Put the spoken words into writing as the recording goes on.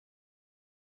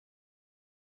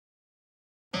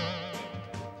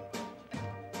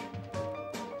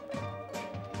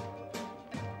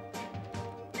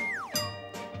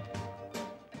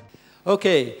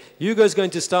Okay, Ugo is going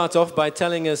to start off by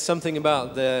telling us something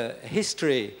about the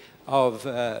history of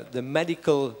the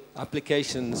medical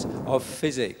applications of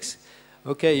physics.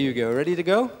 Okay, Ugo, ready to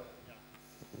go?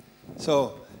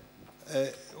 So,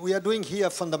 we are doing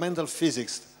here fundamental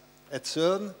physics at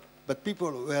CERN, but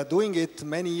people were doing it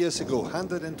many years ago,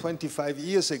 125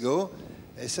 years ago.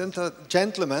 A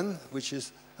gentleman, which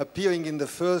is appearing in the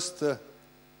first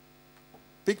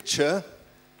picture,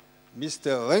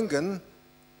 Mr. Röntgen,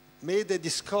 made a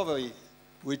discovery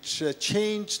which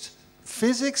changed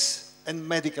physics and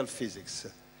medical physics.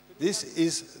 This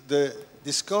is the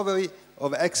discovery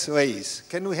of X-rays.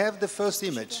 Can we have the first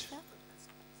image?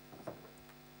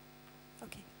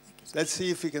 Let's see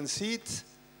if we can see it.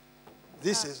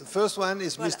 This is, the first one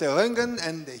is Mr. Röntgen,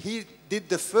 and he did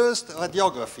the first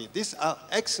radiography. These are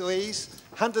X-rays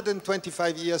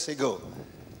 125 years ago.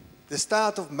 The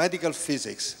start of medical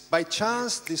physics, by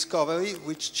chance discovery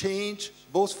which changed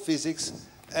both physics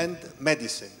and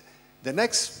medicine. The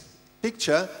next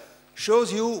picture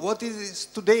shows you what is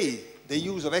today the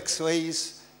use of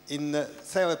X-rays in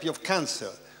therapy of cancer.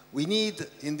 We need,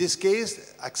 in this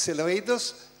case,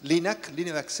 accelerators, linear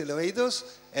accelerators,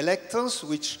 electrons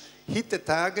which hit the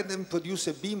target and produce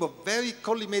a beam of very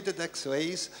collimated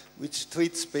X-rays which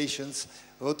treats patients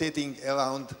rotating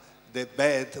around the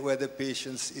bed where the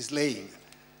patient is laying.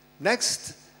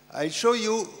 Next, I'll show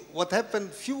you what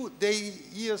happened few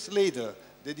years later,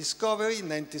 the discovery in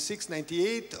 96,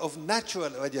 98 of natural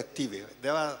radioactivity.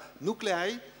 There are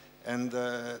nuclei and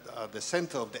at the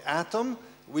center of the atom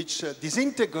which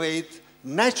disintegrate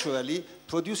naturally,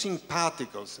 producing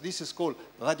particles. This is called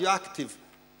radioactive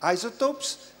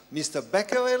isotopes. Mr.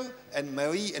 Becquerel and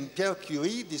Marie and Pierre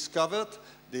Curie discovered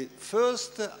the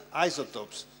first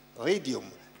isotopes, radium.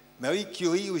 Marie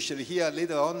Curie, we shall hear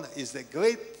later on, is the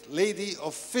great lady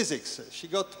of physics. She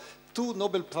got 2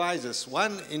 Nobel Prizes,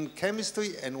 one in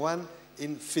chemistry and one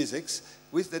in physics,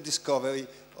 with the discovery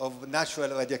of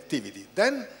natural radioactivity.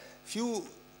 Then,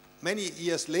 many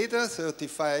years later,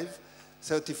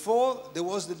 34, there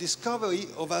was the discovery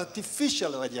of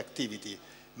artificial radioactivity.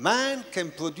 Man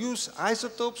can produce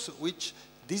isotopes which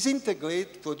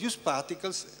disintegrate, produce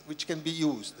particles which can be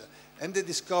used. And the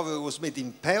discovery was made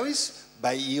in Paris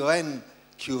by Irene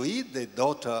Curie, the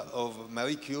daughter of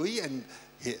Marie Curie, and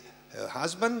her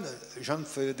husband,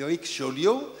 Jean-Frédéric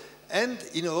Joliot, and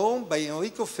in Rome by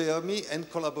Enrico Fermi and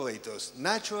collaborators.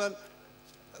 Natural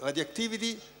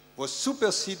radioactivity was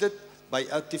superseded by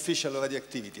artificial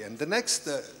radioactivity. And the next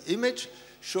image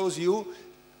shows you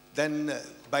then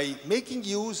by making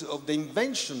use of the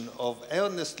invention of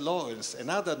Ernest Lawrence,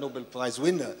 another Nobel Prize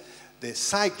winner, the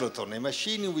cyclotron, a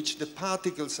machine in which the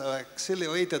particles are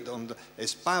accelerated on a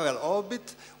spiral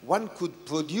orbit, one could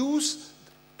produce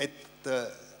at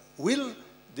will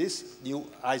these new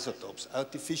isotopes,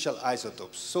 artificial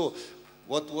isotopes. So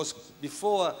what was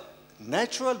before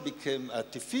natural became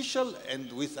artificial,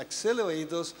 and with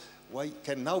accelerators, we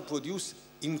can now produce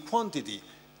in quantity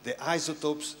the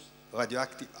isotopes,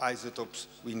 radioactive isotopes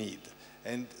we need.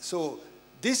 And so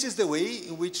this is the way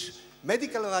in which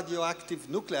medical radioactive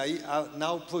nuclei are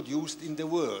now produced in the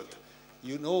world.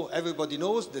 You know, everybody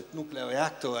knows that nuclear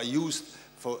reactors are used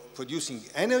for producing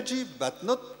energy, but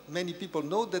not many people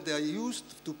know that they are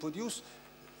used to produce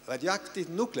radioactive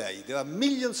nuclei. There are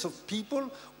millions of people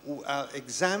who are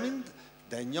examined.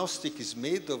 Diagnostic is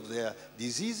made of their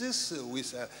diseases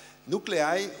with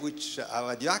nuclei which are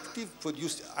radioactive,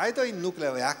 produced either in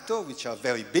nuclear reactors, which are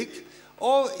very big,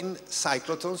 or in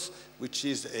cyclotrons, which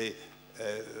is a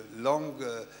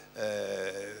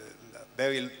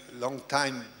very long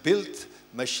time built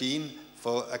machine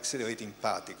for accelerating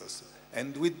particles.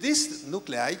 And with this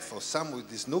nuclei, for some with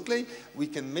this nuclei, we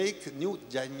can make new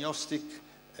diagnostic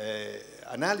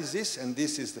analysis, and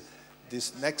this is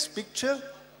this next picture.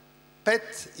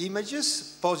 PET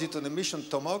images, positron emission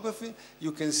tomography.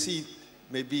 You can see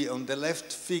maybe on the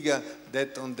left figure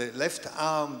that on the left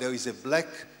arm there is a black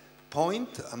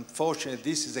point. Unfortunately,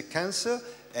 this is a cancer.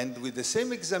 And with the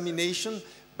same examination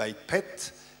by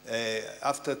PET,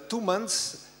 after 2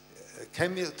 months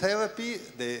chemotherapy,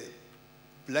 the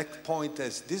black point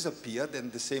has disappeared,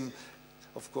 and the same,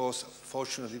 of course,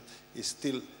 fortunately, is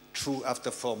still true after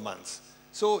 4 months.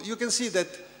 So you can see that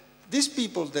these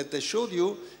people that I showed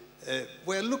you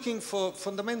were looking for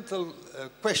fundamental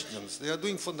questions. They are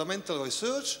doing fundamental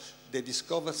research. They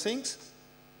discover things,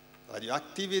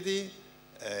 radioactivity,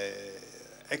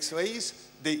 X-rays.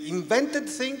 They invented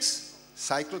things,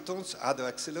 cyclotrons,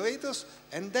 other accelerators,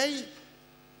 and they,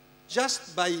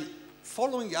 just by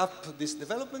following up this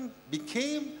development,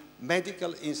 became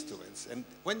medical instruments. And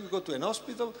when you go to an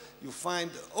hospital, you find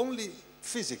only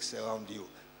physics around you.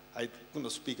 I could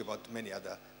not speak about many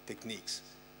other techniques.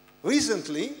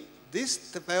 Recently,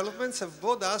 these developments have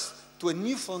brought us to a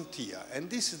new frontier, and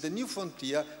this is the new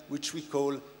frontier which we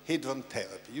call hadron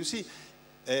therapy. You see,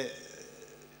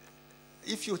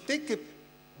 if you take a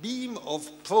beam of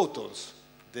protons,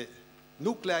 the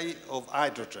nuclei of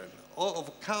hydrogen, or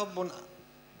of carbon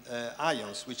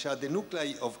ions, which are the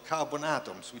nuclei of carbon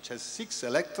atoms, which has 6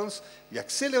 electrons, you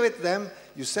accelerate them,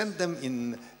 you send them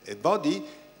in a body,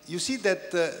 you see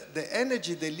that the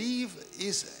energy they leave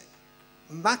is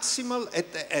maximal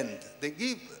at the end. They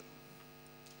give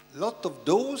a lot of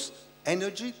dose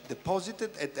energy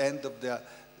deposited at the end of their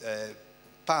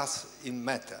path in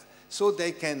matter. So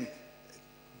they can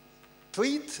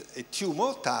treat a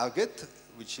tumor target,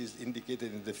 which is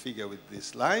indicated in the figure with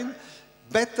this line,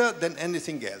 better than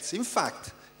anything else. In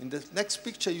fact, in the next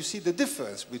picture, you see the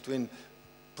difference between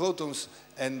protons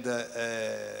and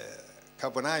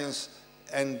carbon ions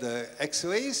and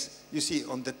X-rays. You see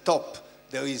on the top,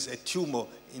 there is a tumor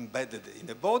embedded in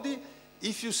the body.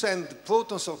 If you send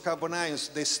protons or carbon ions,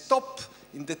 they stop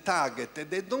in the target and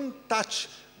they don't touch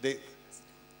the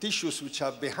tissues which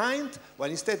are behind, while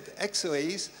instead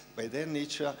X-rays, by their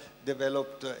nature,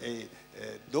 developed a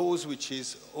dose which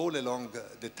is all along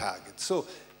the target. So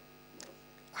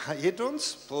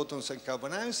hadrons, protons and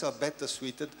carbon ions, are better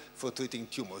suited for treating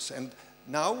tumors. And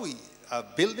now we are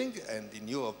building, and in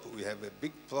Europe we have a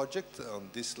big project on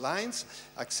these lines,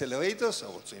 accelerators,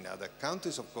 also in other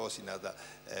countries, of course, in other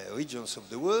regions of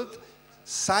the world.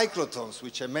 Cyclotrons,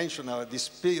 which I mentioned, are these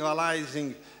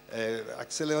spiralizing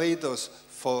accelerators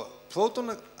for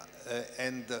proton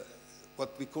and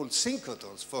what we call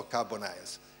synchrotrons for carbon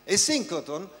ions. A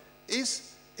synchrotron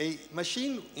is a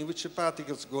machine in which the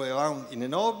particles go around in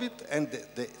an orbit, and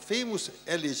the famous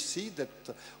LHC that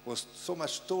was so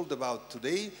much told about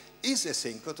today is a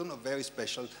synchrotron of very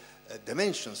special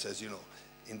dimensions, as you know.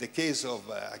 In the case of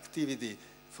activity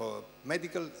for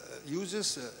medical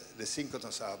uses, the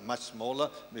synchrotrons are much smaller,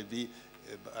 maybe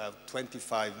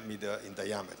 25 meters in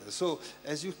diameter. So,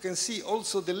 as you can see,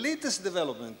 also the latest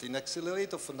development in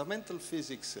accelerator fundamental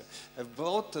physics have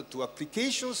brought to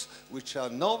applications which are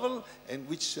novel and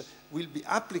which will be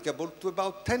applicable to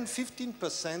about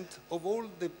 10–15% of all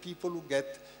the people who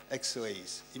get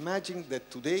X-rays. Imagine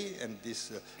that today, and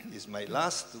this is my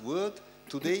last word,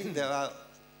 today there are,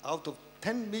 out of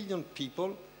 10 million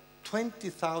people,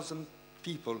 20,000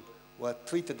 people who are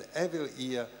treated every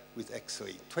year with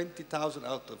X-ray, 20,000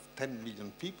 out of 10 million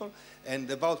people,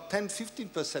 and about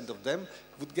 10–15% of them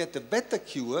would get a better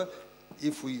cure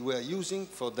if we were using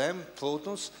for them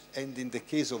protons, and in the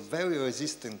case of very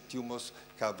resistant tumors,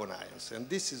 carbon ions. And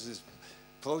this is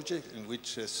a project in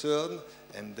which CERN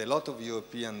and a lot of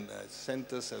European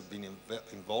centers have been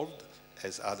involved,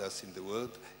 as others in the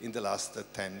world, in the last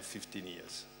 10–15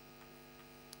 years.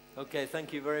 Okay,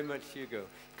 thank you very much, Ugo.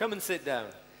 Come and sit down.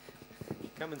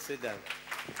 Come and sit down.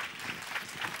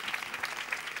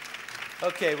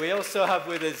 Okay, we also have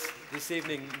with us this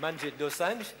evening Manjit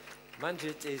Dosanjh.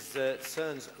 Manjit is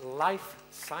CERN's life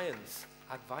science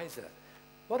advisor.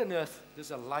 What on earth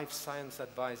does a life science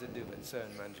advisor do at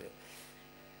CERN, Manjit?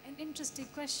 An interesting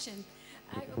question.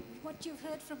 What you've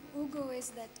heard from Ugo is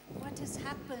that what has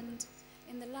happened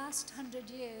in the last 100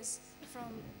 years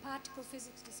from particle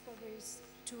physics discoveries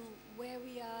to where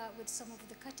we are with some of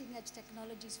the cutting-edge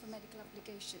technologies for medical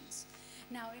applications.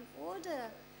 Now, in order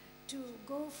to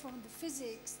go from the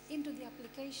physics into the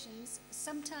applications,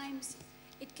 sometimes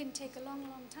it can take a long,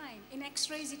 long time. In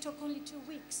X-rays, it took only 2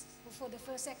 weeks before the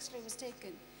first X-ray was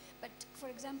taken. But, for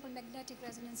example, magnetic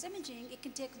resonance imaging, it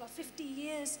can take about 50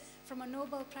 years from a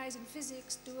Nobel Prize in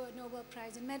physics to a Nobel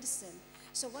Prize in medicine.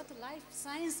 So what the life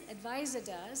science advisor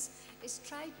does is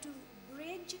try to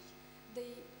bridge the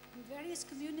various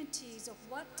communities of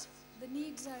what the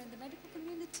needs are in the medical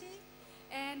community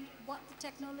and what the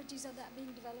technologies are that are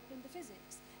being developed in the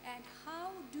physics. And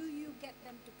how do you get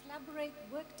them to collaborate,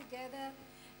 work together,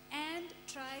 and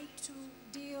try to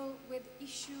deal with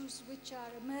issues which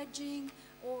are emerging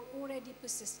or already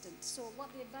persistent. So what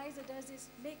the advisor does is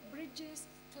make bridges,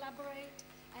 collaborate,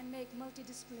 and make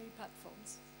multidisciplinary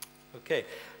platforms. Okay,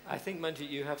 I think, Manjit,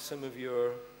 you have some of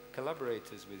your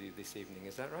collaborators with you this evening,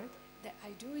 is that right?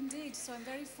 I do indeed, so I'm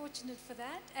very fortunate for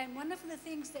that. And one of the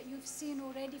things that you've seen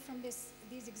already from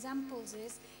these examples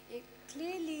is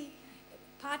clearly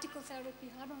particle therapy,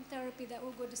 hadron therapy that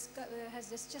Ugo has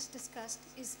just discussed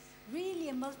is really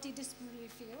a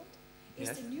multidisciplinary field. It's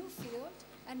Yes. a new field,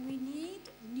 and we need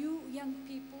new young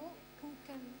people who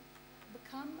can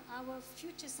become our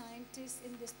future scientists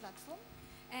in this platform.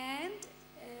 And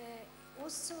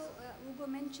also, Ugo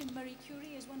mentioned Marie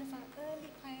Curie as one of our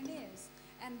early pioneers.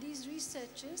 And these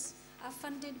researchers are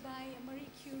funded by a Marie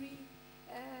Curie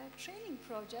training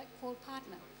project called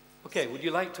Partner. Okay, would you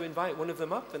like to invite one of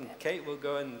them up, and Kate will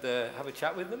go and have a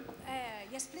chat with them?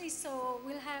 Yes, please. So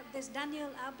we'll have, there's Daniel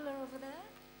Abler over there,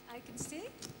 I can see.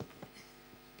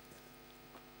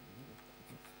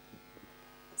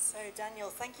 So Daniel,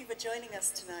 thank you for joining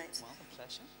us tonight. Well, a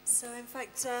pleasure. So in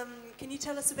fact, can you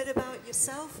tell us a bit about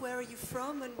yourself? Where are you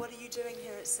from and what are you doing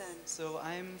here at CERN? So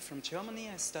I'm from Germany.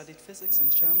 I studied physics in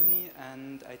Germany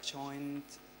and I joined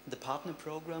the partner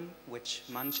program, which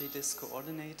Manjit is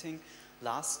coordinating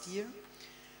last year.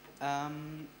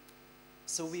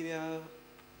 So we are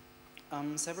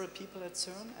several people at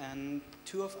CERN, and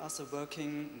two of us are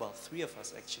working, well, three of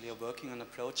us actually are working on a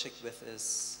project with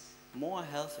is more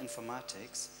health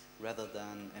informatics rather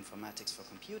than informatics for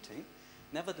computing.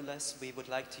 Nevertheless, we would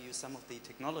like to use some of the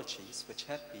technologies which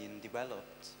have been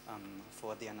developed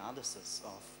for the analysis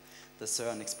of the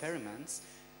CERN experiments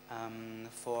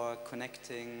for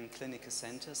connecting clinical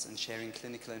centers and sharing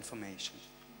clinical information.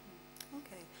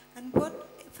 Okay. And what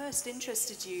first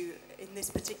interested you in this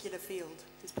particular field,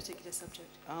 this particular subject?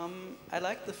 I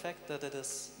like the fact that it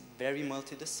is very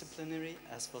multidisciplinary,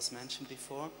 as was mentioned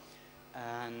before,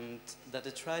 and that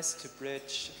it tries to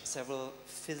bridge several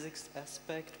physics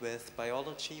aspects with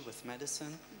biology, with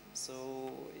medicine.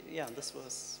 So yeah, this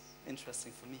was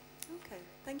interesting for me. Okay,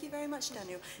 thank you very much,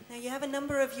 Daniel. Now you have a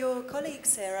number of your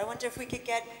colleagues here. I wonder if we could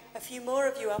get a few more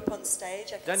of you up on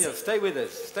stage. Daniel, stay with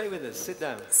us, sit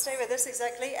down. Stay with us,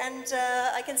 exactly. And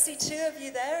I can see two of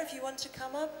you there if you want to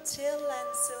come up, Till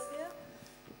and Sylvia.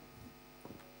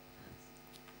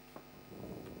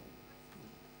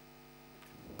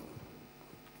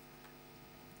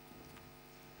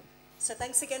 So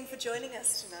thanks again for joining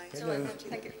us tonight. Hello.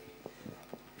 Thank you.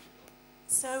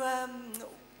 So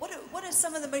what are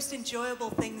some of the most enjoyable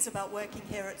things about working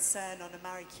here at CERN on a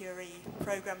Marie Curie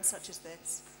program such as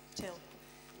this? Till?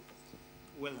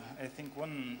 Well, I think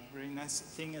one very nice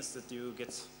thing is that you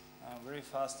get very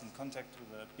fast in contact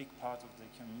with a big part of the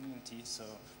community. So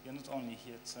you're not only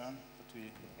here at CERN, but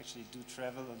we actually do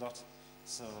travel a lot.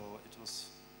 So it was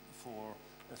for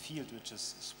a field which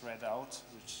is spread out,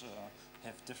 which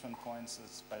have different points.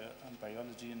 There's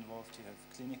biology involved, you have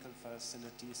clinical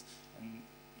facilities, and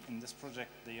in this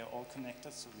project they are all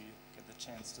connected, so we get the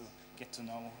chance to get to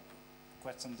know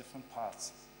quite some different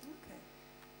parts. Okay.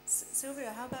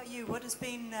 Sylvia, how about you? What has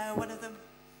been one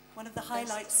of the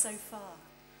highlights so far?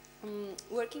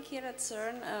 Working here at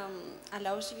CERN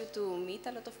allows you to meet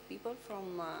a lot of people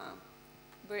from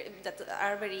that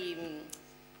are very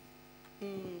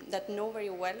that know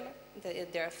very well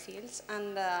their fields,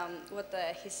 and what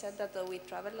he said that we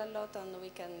travel a lot and we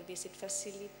can visit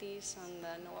facilities and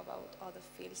know about other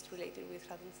fields related with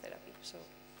radiation therapy. So.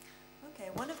 Okay,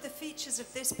 one of the features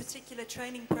of this particular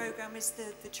training program is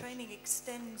that the training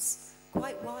extends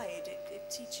quite wide. It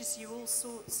teaches you all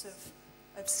sorts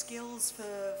of skills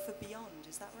for beyond.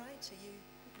 Is that right?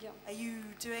 Are you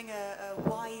doing a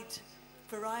wide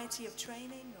variety of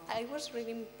training? Or? I was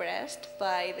really impressed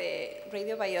by the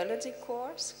radiobiology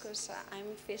course because I'm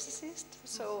a physicist.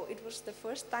 So it was the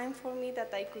first time for me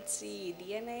that I could see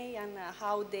DNA and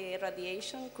how the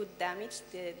radiation could damage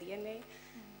the DNA.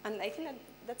 And I think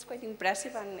that's quite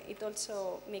impressive, and it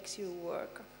also makes you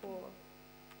work for...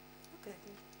 Okay.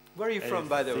 Where are you from,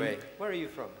 by the way? Where are you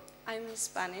from? I'm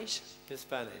Spanish. You're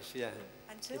Spanish, yeah.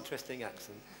 Until? Interesting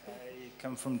accent. I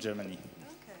come from Germany.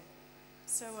 Okay.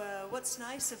 So what's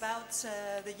nice about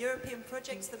the European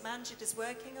projects that Manjit is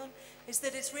working on is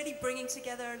that it's really bringing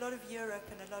together a lot of Europe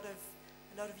and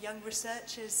a lot of young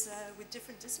researchers with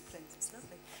different disciplines. It's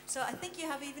lovely. So I think you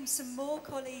have even some more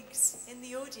colleagues in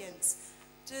the audience.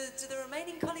 Do the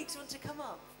remaining colleagues want to come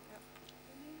up?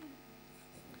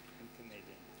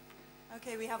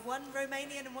 Okay, we have one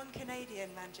Romanian and one Canadian,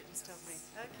 Manjit has told me.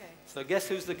 Okay. So guess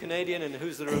who's the Canadian and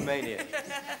who's the Romanian?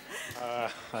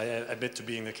 I admit to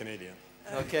being the Canadian.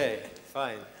 Okay,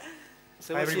 fine.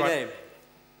 So Hi, what's your name?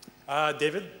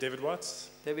 David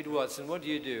Watts. David Watts. And what do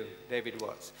you do, David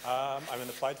Watts? I'm an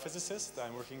applied physicist.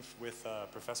 I'm working with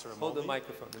Professor Amaldi. Hold the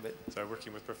microphone a bit. So I'm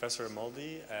working with Professor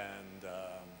Amaldi, and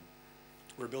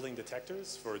we're building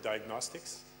detectors for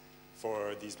diagnostics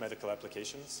for these medical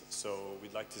applications. So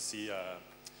we'd like to see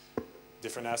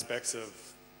different aspects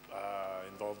of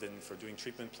involved in for doing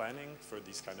treatment planning for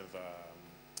these kind of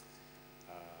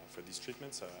for these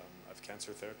treatments of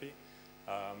cancer therapy.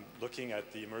 Looking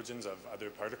at the emergence of other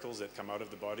particles that come out of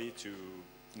the body to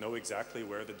know exactly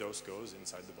where the dose goes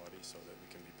inside the body so that we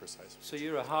can be precise. So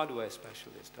you're a hardware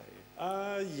specialist,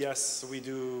 are you? Yes, we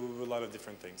do a lot of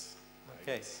different things.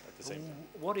 Okay. At the same time.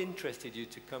 What interested you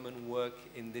to come and work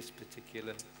in this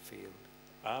particular field?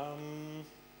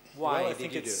 Why well,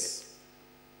 did you do it?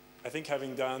 I think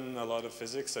having done a lot of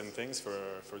physics and things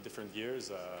for different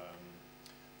years,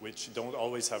 which don't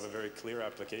always have a very clear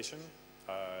application,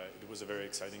 it was a very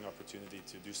exciting opportunity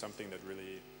to do something that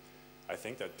really, I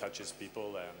think, that touches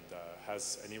people and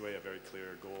has anyway a very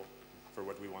clear goal for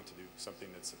what we want to do, something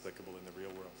that's applicable in the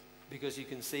real world. Because you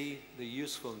can see the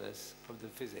usefulness of the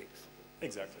physics.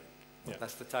 Exactly. Yeah.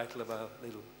 That's the title of our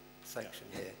little section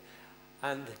here.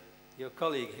 And your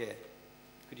colleague here,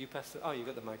 could you pass the, oh, you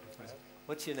got the microphone.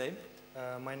 What's your name?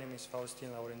 My name is Faustin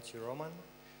Laurențiu Roman,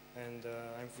 and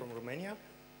I'm from Romania.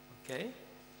 Okay.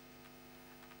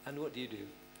 And what do you do?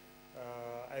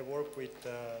 I work with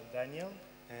Daniel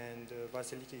and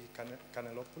Vasiliki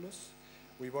Canelopoulos.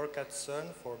 We work at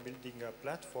CERN for building a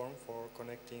platform for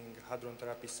connecting hadron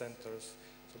therapy centers.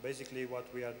 So basically what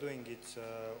we are doing is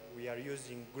we are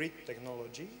using grid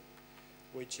technology,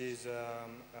 which is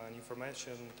an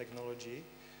information technology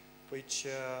which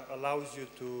allows you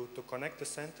to connect the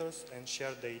centers and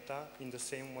share data in the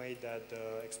same way that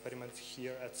the experiments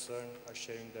here at CERN are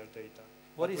sharing their data.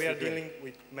 We are dealing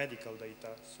with medical data.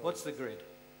 So what's the grid?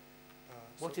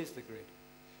 What is the grid?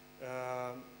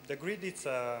 The grid is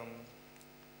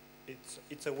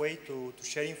it's a way to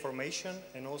share information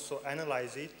and also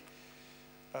analyze it.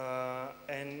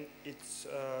 And it's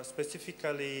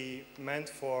specifically meant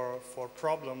for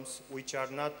problems which are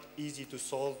not easy to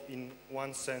solve in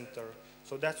one center.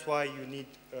 So that's why you need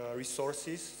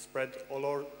resources spread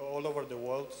all over the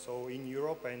world, so in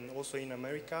Europe and also in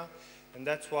America. And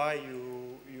that's why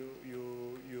you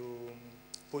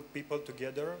put people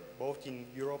together, both in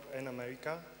Europe and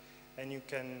America, and you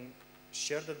can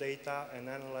share the data and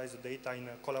analyze the data in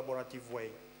a collaborative way.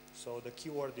 So the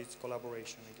keyword is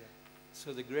collaboration again.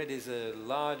 So the grid is a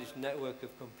large network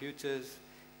of computers.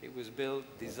 It was built,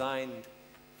 designed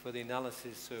for the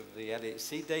analysis of the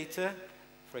LHC data.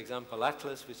 For example,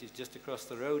 Atlas, which is just across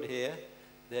the road here,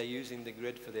 they're using the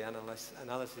grid for the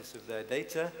analysis of their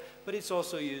data, but it's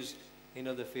also used in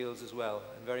other fields as well.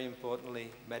 And very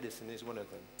importantly, medicine is one of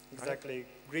them. Exactly.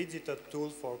 Right? Grid is a tool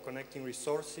for connecting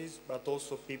resources, but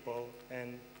also people,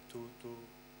 and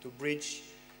to bridge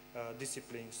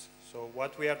disciplines. So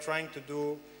what we are trying to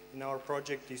do in our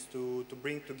project is to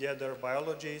bring together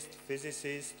biologists,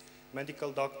 physicists,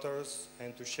 medical doctors,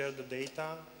 and to share the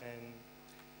data and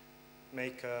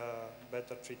make a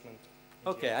better treatment.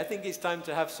 Okay, I think it's time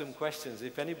to have some questions.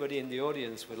 If anybody in the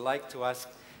audience would like to ask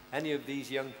any of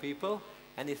these young people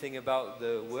anything about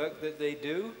the work that they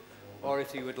do, or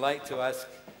if you would like to ask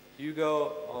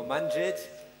Ugo or Manjit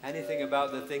anything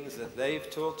about the things that they've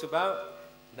talked about,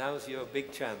 now's your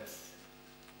big chance.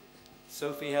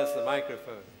 Sophie has the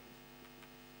microphone.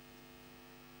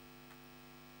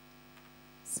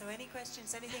 So any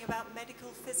questions, anything about medical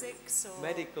physics? Or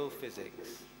medical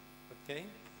physics, okay.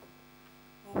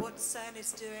 Or what CERN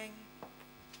is doing?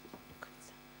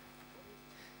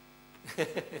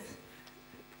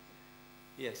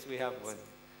 Yes, we have one.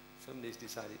 Somebody's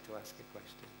decided to ask a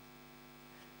question,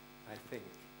 I think.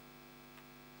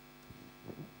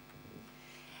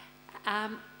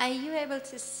 Are you able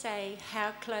to say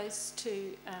how close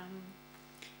to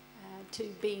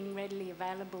being readily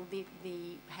available the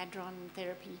hadron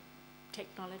therapy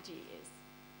technology is?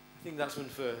 I think that's one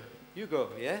for Ugo,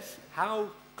 yes? How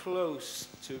close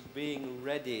to being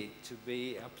ready to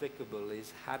be applicable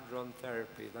is hadron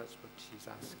therapy? That's what she's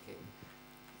asking.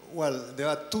 Well, there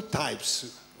are two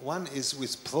types. One is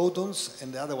with protons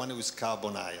and the other one with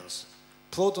carbon ions.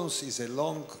 Protons is a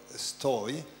long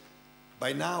story.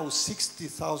 By now,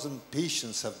 60,000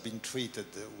 patients have been treated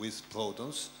with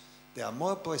protons. They are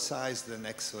more precise than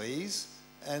X-rays,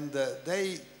 and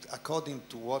they, according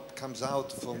to what comes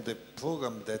out from the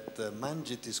program that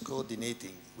Manjit is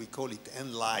coordinating, we call it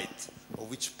N-Light, of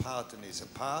which partner is a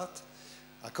part.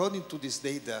 According to this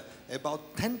data,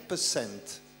 about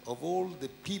 10% of all the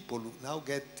people who now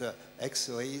get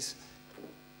X-rays,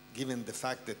 given the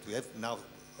fact that we have now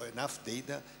enough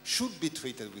data, should be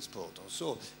treated with protons.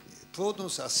 So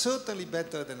protons are certainly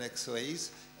better than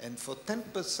X-rays, and for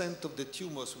 10% of the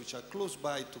tumors which are close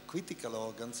by to critical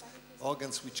organs,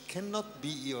 organs which cannot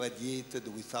be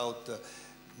irradiated without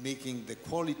making the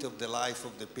quality of the life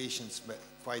of the patients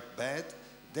quite bad,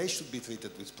 they should be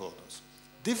treated with protons.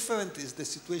 Different is the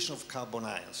situation of carbon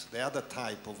ions, the other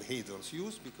type of hadrons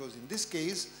used, because in this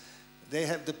case, they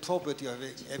have the property of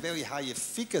a very high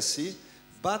efficacy,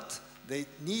 but they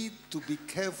need to be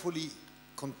carefully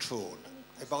controlled.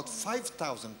 About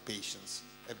 5,000 patients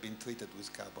have been treated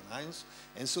with carbon ions,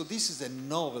 and so this is a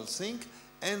novel thing,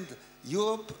 and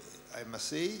Europe, I must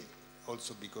say,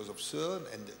 also because of CERN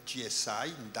and GSI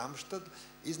in Darmstadt,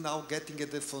 is now getting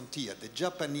at the frontier. The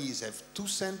Japanese have 2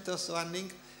 centers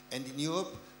running, and in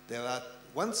Europe there are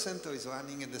one center is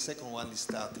running and the second one is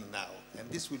starting now. And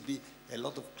this will be a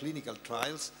lot of clinical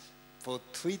trials for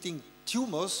treating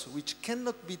tumors which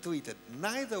cannot be treated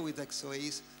neither with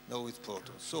X-rays nor with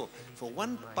protons. So for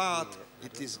one part,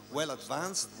 it is well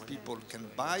advanced, people can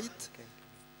buy it.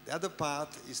 The other part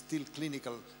is still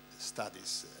clinical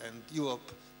studies. And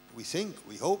Europe, we think,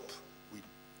 we hope, we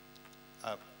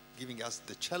are giving us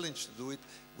the challenge to do it,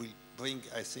 will bring,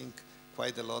 I think,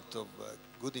 quite a lot of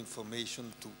good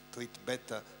information to treat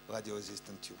better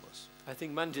radio-resistant tumors. I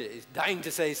think Manjit is dying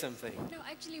to say something. No,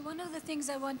 actually, one of the things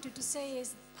I wanted to say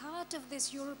is part of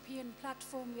this European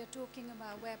platform we are talking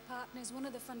about, where partners, one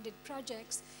of the funded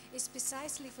projects, is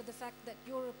precisely for the fact that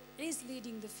Europe is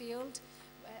leading the field.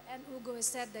 And Ugo has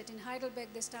said that in Heidelberg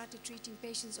they started treating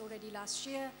patients already last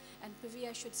year, and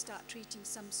Pavia should start treating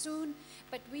some soon.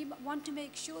 But we want to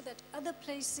make sure that other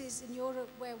places in Europe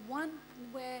where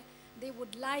they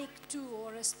would like to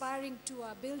or aspiring to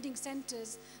are building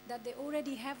centers, that they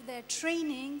already have their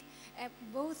training,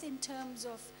 both in terms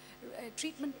of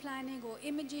treatment planning or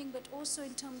imaging, but also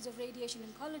in terms of radiation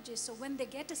oncologists. So when they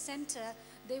get a center,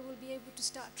 they will be able to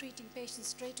start treating patients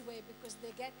straight away because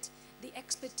they get the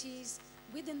expertise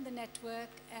within the network,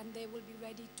 and they will be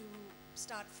ready to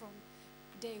start from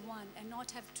day one and not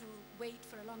have to wait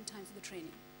for a long time for the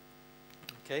training.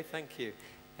 Okay, thank you.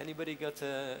 Anybody got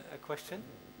a question?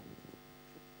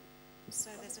 So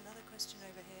there's another question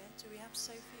over here. Do we have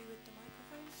Sophie with the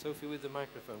microphone? Sophie with the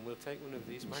microphone. We'll take one of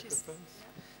these microphones.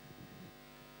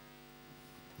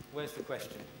 Where's the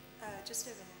question? Just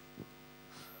over here.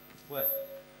 Where?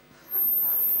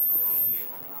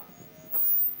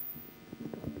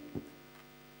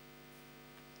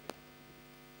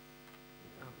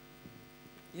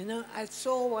 You know, I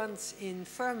saw once in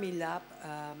Fermilab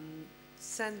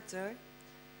center,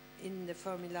 in the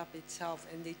Fermilab itself,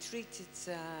 and they treated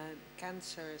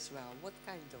cancer as well. What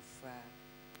kind of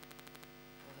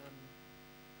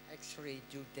X-ray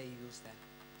do they use there?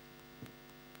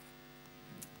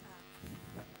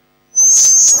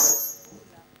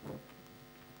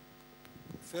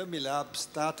 Fermilab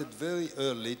started very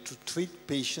early to treat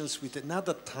patients with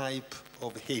another type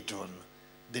of hadron,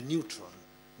 the neutron.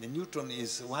 The neutron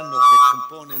is one of the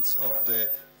components of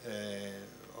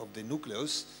the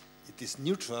nucleus. It is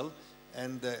neutral,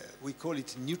 and we call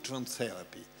it neutron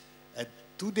therapy.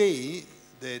 Today,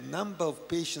 the number of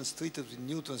patients treated with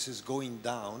neutrons is going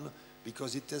down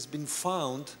because it has been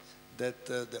found that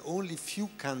the only few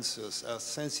cancers are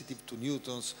sensitive to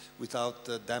neutrons without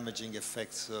damaging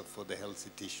effects for the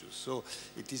healthy tissues. So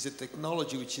it is a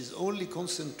technology which is only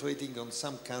concentrating on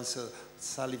some cancer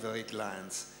salivary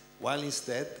glands, while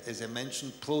instead, as I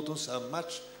mentioned, protons are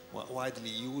much more widely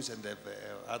used and have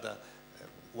other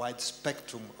wide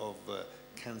spectrum of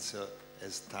cancer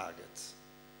as targets.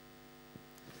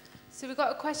 So we've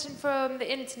got a question from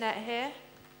the internet here.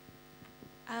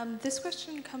 This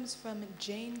question comes from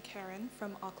Jane Karen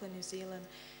from Auckland, New Zealand,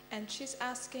 and she's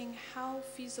asking how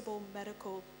feasible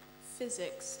medical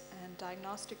physics and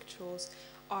diagnostic tools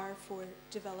are for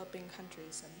developing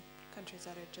countries and countries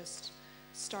that are just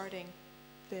starting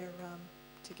their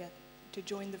to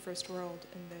join the first world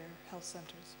in their health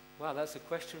centers. Wow, that's a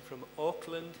question from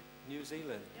Auckland, New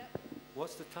Zealand. Yep.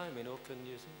 What's the time in Auckland,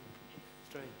 New Zealand?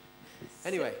 Strange.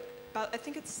 Anyway. I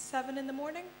think it's 7 in the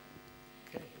morning.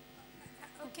 Okay.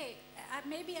 Okay,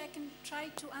 maybe I can try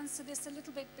to answer this a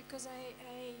little bit because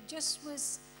I just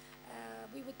was,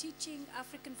 we were teaching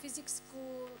African physics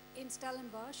school in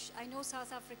Stellenbosch. I know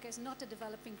South Africa is not a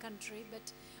developing country,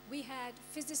 but we had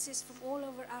physicists from all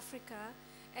over Africa,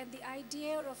 and the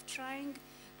idea of trying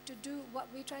to do what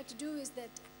we try to do is that,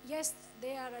 yes,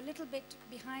 they are a little bit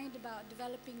behind about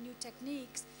developing new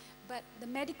techniques, but the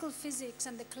medical physics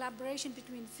and the collaboration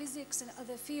between physics and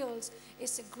other fields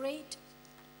is a great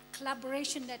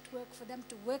collaboration network for them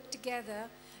to work together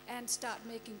and start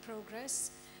making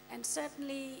progress. And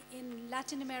certainly in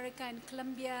Latin America, in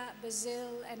Colombia, Brazil,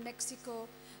 and Mexico,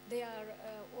 they are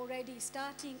already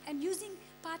starting and using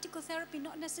particle therapy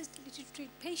not necessarily to treat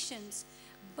patients,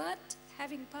 but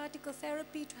having particle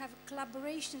therapy to have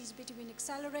collaborations between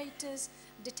accelerators,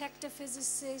 detector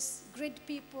physicists, grid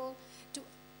people, to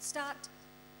start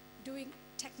doing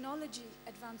technology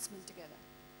advancement together.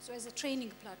 So as a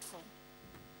training platform.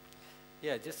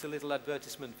 Yeah, just a little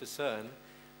advertisement for CERN.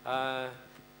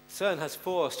 CERN has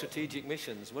 4 strategic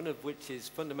missions, one of which is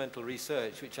fundamental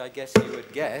research, which I guess you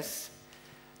would guess.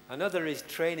 Another is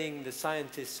training the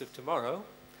scientists of tomorrow.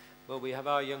 Well, we have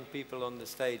our young people on the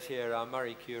stage here, our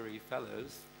Marie Curie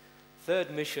fellows.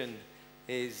 Third mission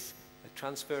is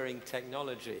transferring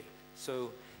technology.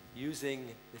 So using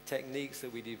the techniques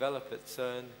that we develop at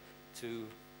CERN to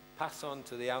pass on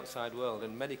to the outside world,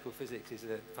 and medical physics is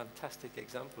a fantastic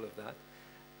example of that.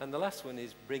 And the last one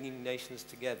is bringing nations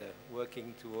together,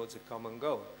 working towards a common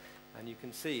goal. And you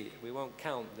can see, we won't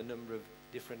count the number of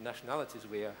different nationalities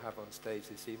we have on stage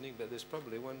this evening, but there's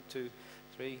probably 1, 2,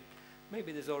 3,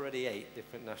 maybe there's already 8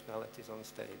 different nationalities on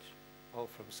stage, all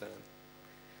from CERN.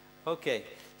 Okay,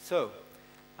 so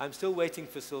I'm still waiting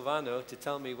for Silvano to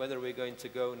tell me whether we're going to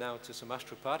go now to some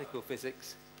astroparticle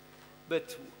physics,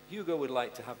 but Ugo would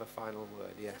like to have a final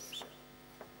word, yes.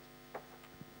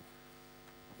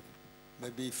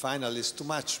 Maybe final is too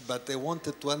much, but I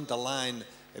wanted to underline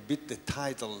a bit the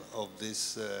title of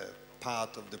this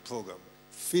part of the program.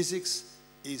 Physics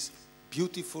is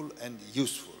beautiful and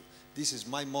useful. This is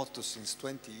my motto since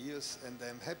 20 years, and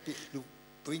I'm happy to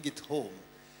bring it home,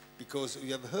 because we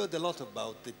have heard a lot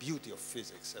about the beauty of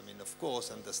physics. I mean, of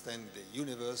course, understanding the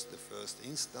universe, the first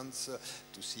instance,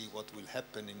 to see what will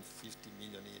happen in 50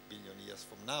 billion years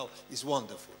from now is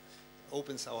wonderful.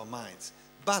 Opens our minds.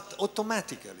 But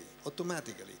automatically,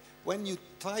 when you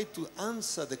try to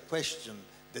answer the question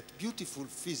that beautiful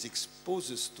physics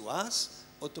poses to us,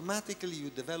 automatically you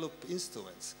develop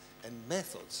instruments and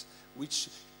methods which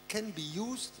can be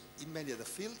used in many other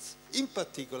fields, in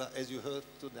particular, as you heard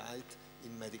tonight,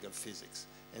 in medical physics.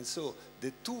 And so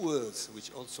the two words,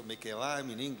 which also make a rhyme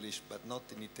in English, but not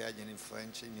in Italian, in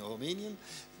French, in Romanian,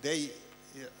 they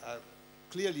are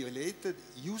clearly related,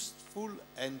 useful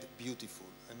and beautiful.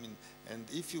 I mean, and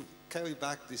if you carry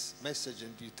back this message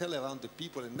and you tell around the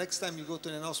people, and next time you go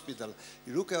to an hospital,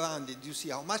 you look around and you see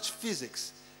how much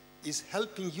physics is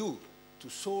helping you to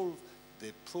solve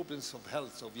the problems of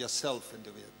health of yourself and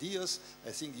of your dears,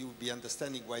 I think you will be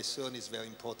understanding why CERN is a very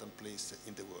important place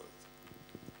in the world.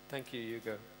 Thank you,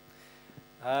 Ugo.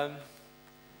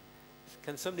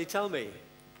 Can somebody tell me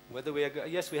whether we are...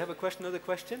 Yes, we have a question, another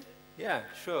question? Yeah,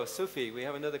 sure. Sophie, we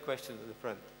have another question at the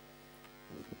front.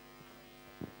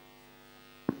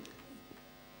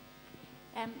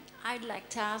 I'd like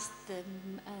to ask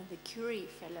the Curie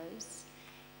Fellows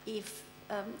if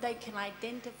they can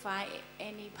identify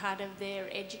any part of their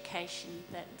education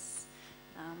that's,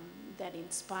 that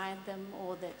inspired them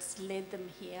or that's led them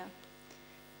here,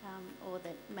 or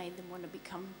that made them want to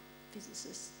become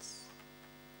physicists.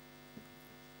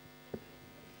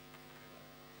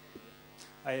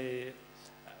 I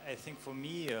think for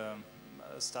me, a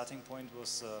starting point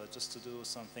was just to do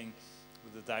something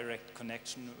with a direct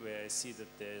connection where I see that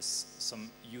there's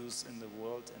some use in the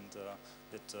world and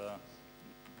that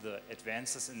the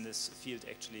advances in this field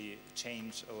actually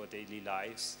change our daily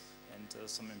lives, and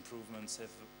some improvements have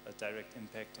a direct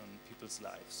impact on people's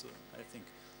lives. So I think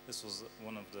this was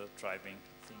one of the driving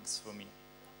things for me.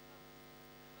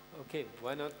 Okay,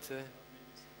 why not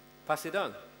pass it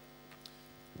on?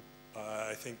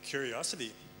 I think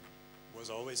curiosity was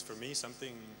always for me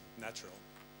something natural.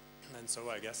 And so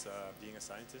I guess being a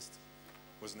scientist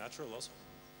was natural also.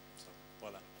 So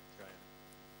voila, here I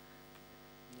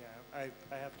am. Yeah,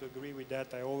 I have to agree with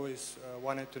that. I always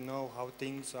wanted to know how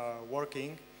things are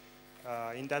working.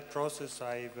 In that process,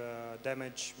 I've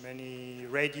damaged many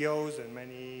radios and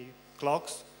many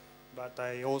clocks, but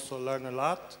I also learned a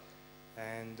lot.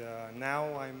 And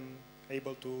now I'm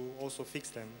able to also fix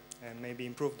them and maybe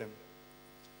improve them.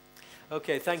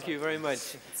 Okay, thank you very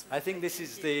much. I think this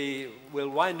is we'll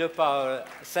wind up our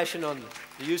session on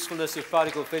the usefulness of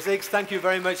particle physics. Thank you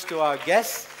very much to our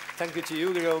guests. Thank you to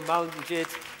Ugo, Manjit,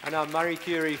 and our Marie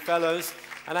Curie Fellows.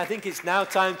 And I think it's now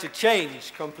time to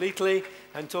change completely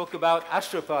and talk about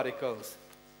astroparticles.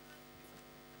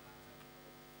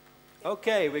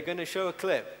 Okay, we're going to show a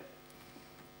clip.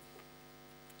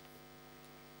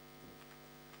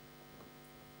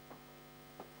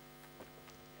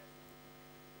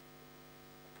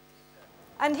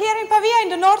 And here in Pavia, in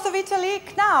the north of Italy,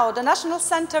 CNAO, the National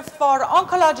Center for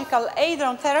Oncological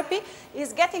Hadron Therapy,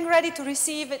 is getting ready to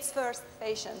receive its first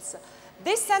patients.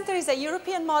 This center is a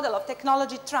European model of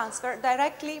technology transfer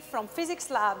directly from physics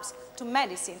labs to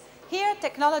medicine. Here,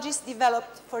 technologies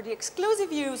developed for the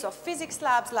exclusive use of physics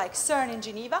labs like CERN in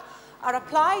Geneva are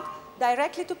applied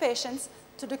directly to patients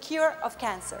to the cure of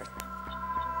cancer.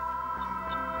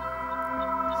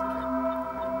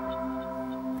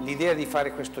 L'idea di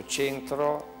fare questo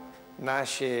centro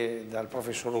nasce dal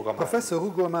professor Ugo Amaldi. Professor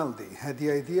Ugo Amaldi had the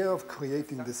idea of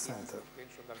creating this center.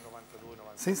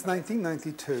 Since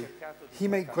 1992, he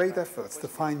made great efforts to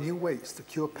find new ways to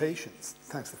cure patients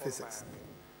thanks to physics.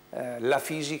 La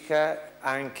fisica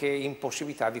ha anche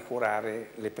impossibilità di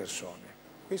curare le persone.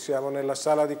 Qui siamo nella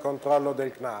sala di controllo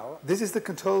del CNAO. This is the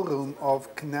control room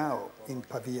of CNAO in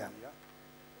Pavia.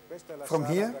 From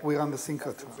here, we're on the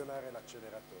synchrotron.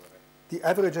 The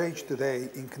average age today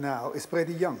in CNAO is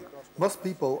pretty young. Most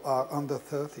people are under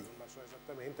 30.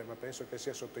 Ma penso che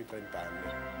sia sotto i 30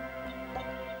 anni.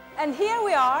 And here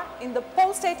we are in the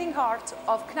pulsating heart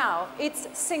of CNAO. It's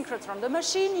synchrotron, the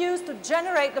machine used to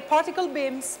generate the particle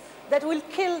beams that will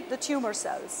kill the tumor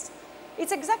cells.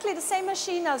 It's exactly the same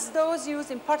machine as those used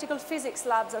in particle physics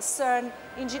labs at CERN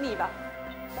in Geneva.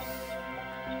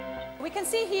 We can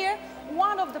see here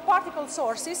one of the particle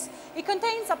sources. It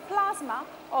contains a plasma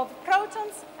of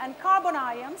protons and carbon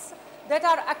ions that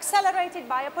are accelerated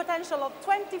by a potential of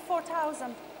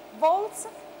 24,000 volts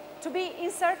to be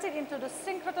inserted into the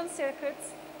synchrotron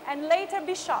circuits and later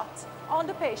be shot on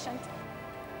the patient.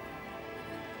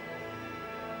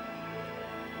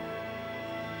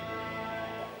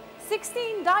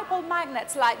 Sixteen dipole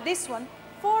magnets like this one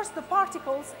force the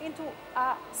particles into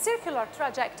a circular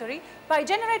trajectory by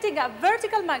generating a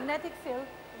vertical magnetic field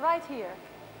right here.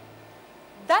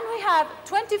 Then we have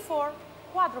 24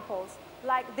 quadrupoles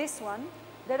like this one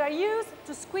that are used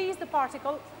to squeeze the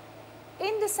particle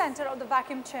in the center of the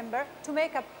vacuum chamber to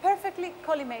make a perfectly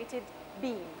collimated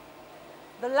beam.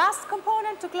 The last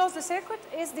component to close the circuit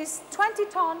is this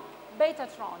 20-ton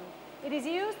betatron. It is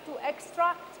used to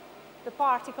extract the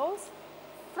particles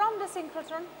from the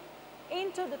synchrotron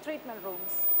into the treatment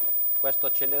rooms. Questo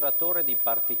acceleratore di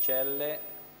particelle.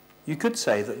 You could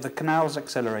say that the CNAO's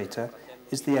accelerator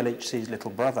is the LHC's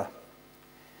little brother.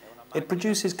 It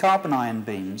produces carbon ion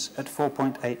beams at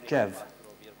 4.8 GeV,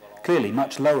 clearly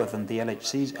much lower than the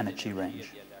LHC's energy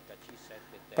range.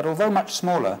 But although much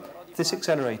smaller, this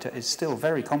accelerator is still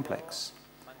very complex,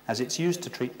 as it's used to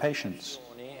treat patients.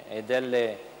 E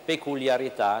delle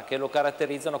peculiarità che lo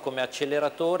caratterizzano come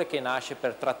acceleratore che nasce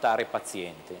per trattare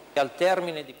pazienti. Al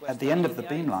termine di At the end of the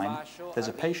beamline, there's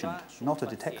a patient, not a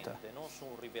detector.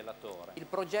 Il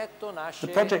progetto nasce.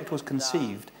 The project was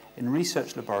conceived in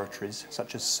research laboratories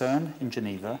such as CERN in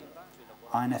Geneva,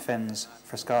 INFN's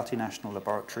Frascati National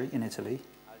Laboratory in Italy,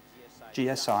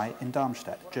 GSI in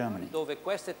Darmstadt, Germany.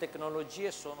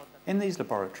 In these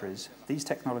laboratories, these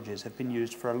technologies have been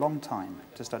used for a long time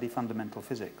to study fundamental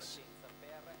physics.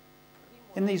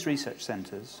 In these research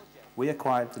centres, we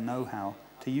acquired the know-how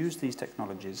to use these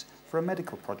technologies for a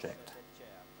medical project.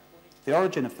 The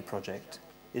origin of the project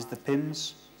is the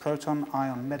PIMS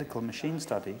proton-ion medical machine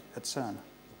study at CERN.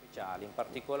 In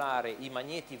particolare I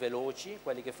magneti veloci,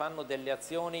 quelli che fanno delle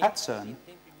azioni. At CERN,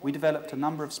 we developed a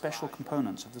number of special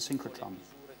components of the synchrotron,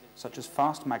 such as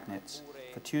fast magnets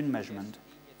for tune measurement,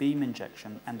 beam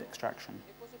injection and extraction,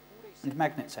 and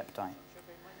magnet septi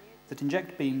that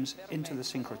inject beams into the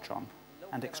synchrotron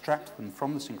and extract them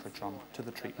from the synchrotron to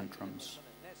the treatment rooms.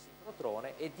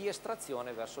 E di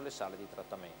estrazione verso le sale di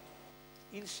trattamento.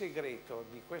 Il segreto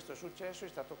di questo successo è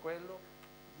stato quello.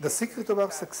 The secret of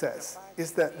our success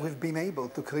is that we've been able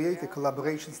to create a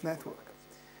collaborations network.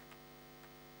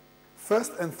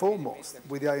 First and foremost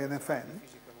with the INFN,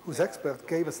 whose expert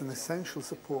gave us an essential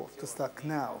support to start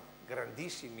CNAO.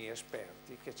 Grandissimi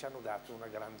esperti che ci hanno dato una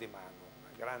grande mano,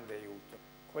 un grande aiuto.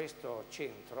 Questo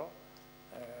centro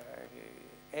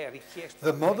è richiesto.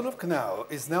 The model of CNAO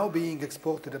is now being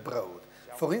exported abroad,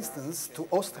 for instance to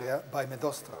Austria by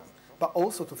Medostrom, but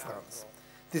also to France.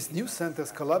 These new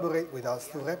centers collaborate with us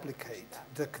to replicate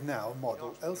the CNAO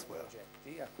model elsewhere.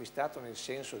 Acquistato nel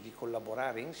senso di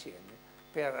collaborare insieme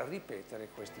per ripetere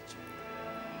questi centri.